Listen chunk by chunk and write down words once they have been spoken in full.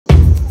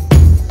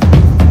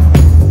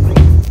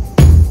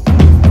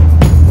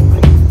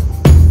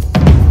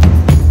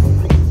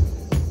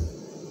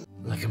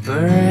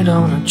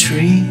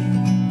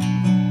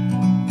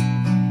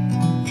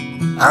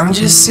I'm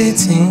just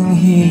sitting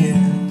here,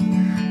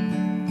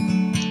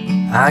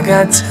 I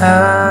got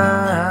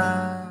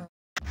time.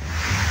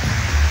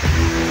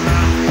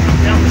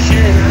 Down the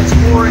shed, it's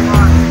pouring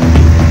on.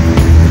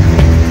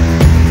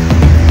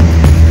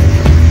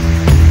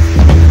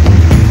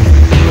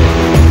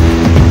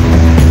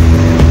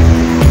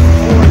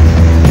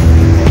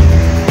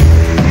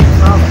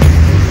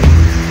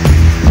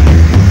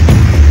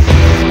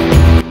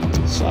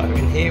 So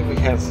in here we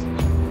have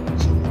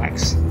some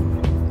wax.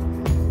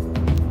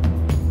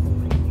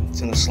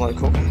 It's in a slow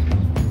cooker.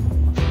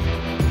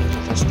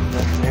 Just do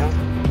that now.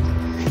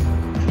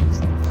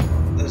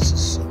 There's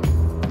some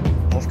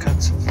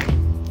offcuts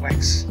of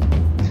wax.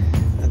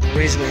 And the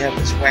reason we have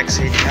this wax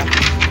heating up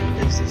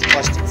is these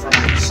plastic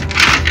frames.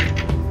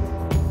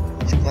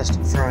 These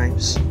plastic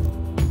frames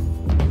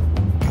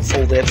are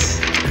full depth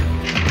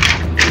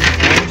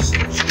frames.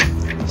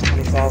 There's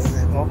 25 in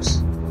that box.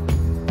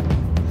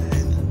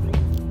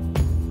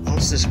 And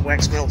once this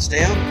wax melts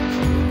down,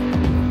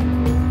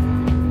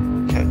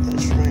 coat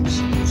those frames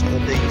so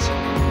they'll be easy.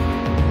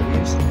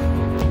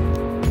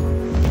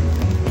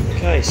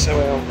 Okay, so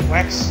our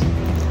wax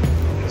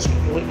is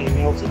completely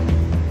melted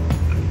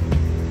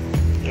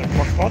in a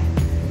crock pot.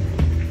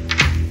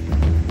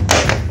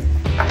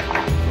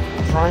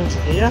 The frames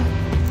are here,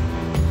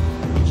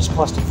 just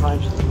plastic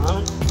frames at the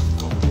moment.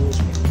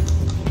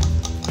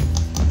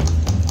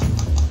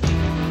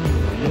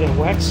 A bit of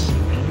wax,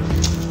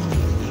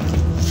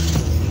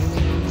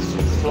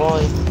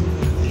 apply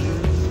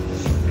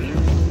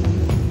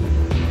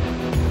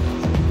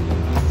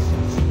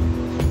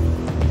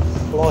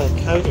a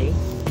coating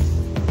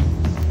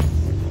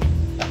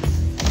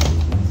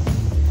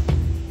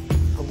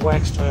of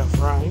wax to our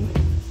frame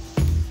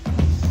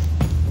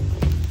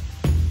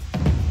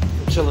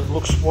until it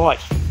looks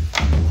white.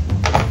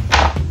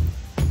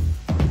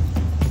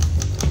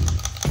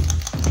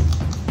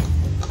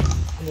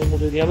 And then we'll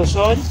do the other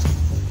side.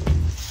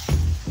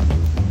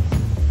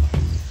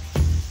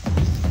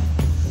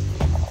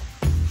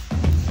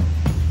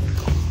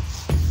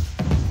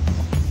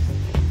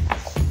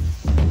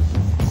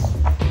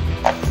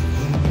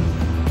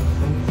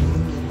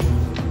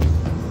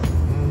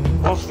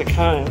 Off the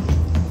comb,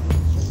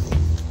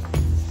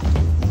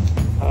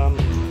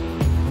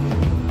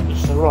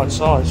 it's the right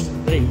size for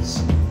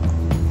these.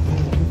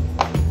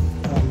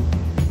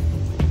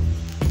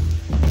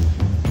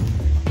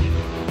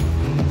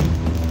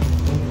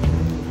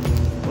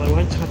 But I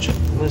won't touch it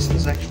unless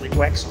there's actually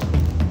wax on it.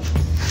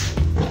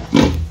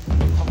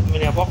 Pop them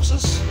in our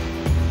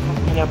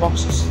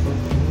boxes,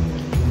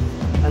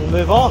 and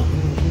move on.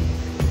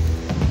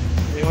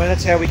 Anyway,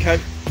 that's how we coat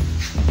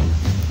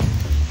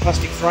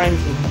plastic frames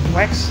with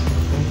wax.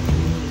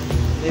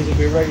 These will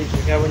be ready to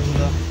go into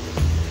the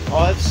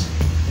hives.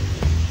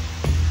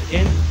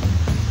 Again,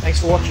 thanks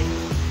for watching.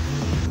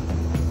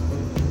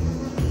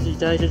 Busy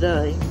day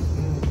today.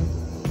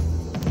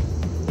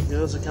 The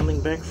girls are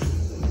coming back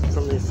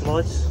from their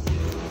flights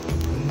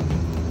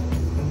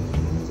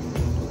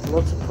with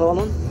lots of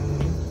pollen.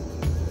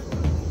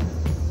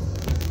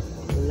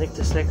 The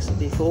nectar sacs will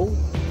be full.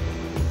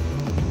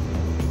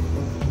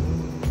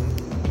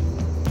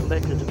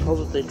 Back to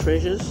deposit their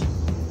treasures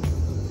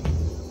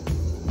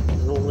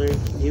and all their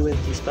new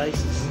empty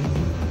spaces.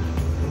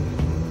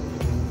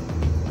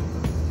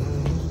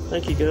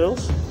 Thank you,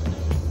 girls.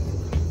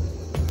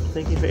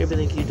 Thank you for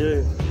everything you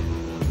do.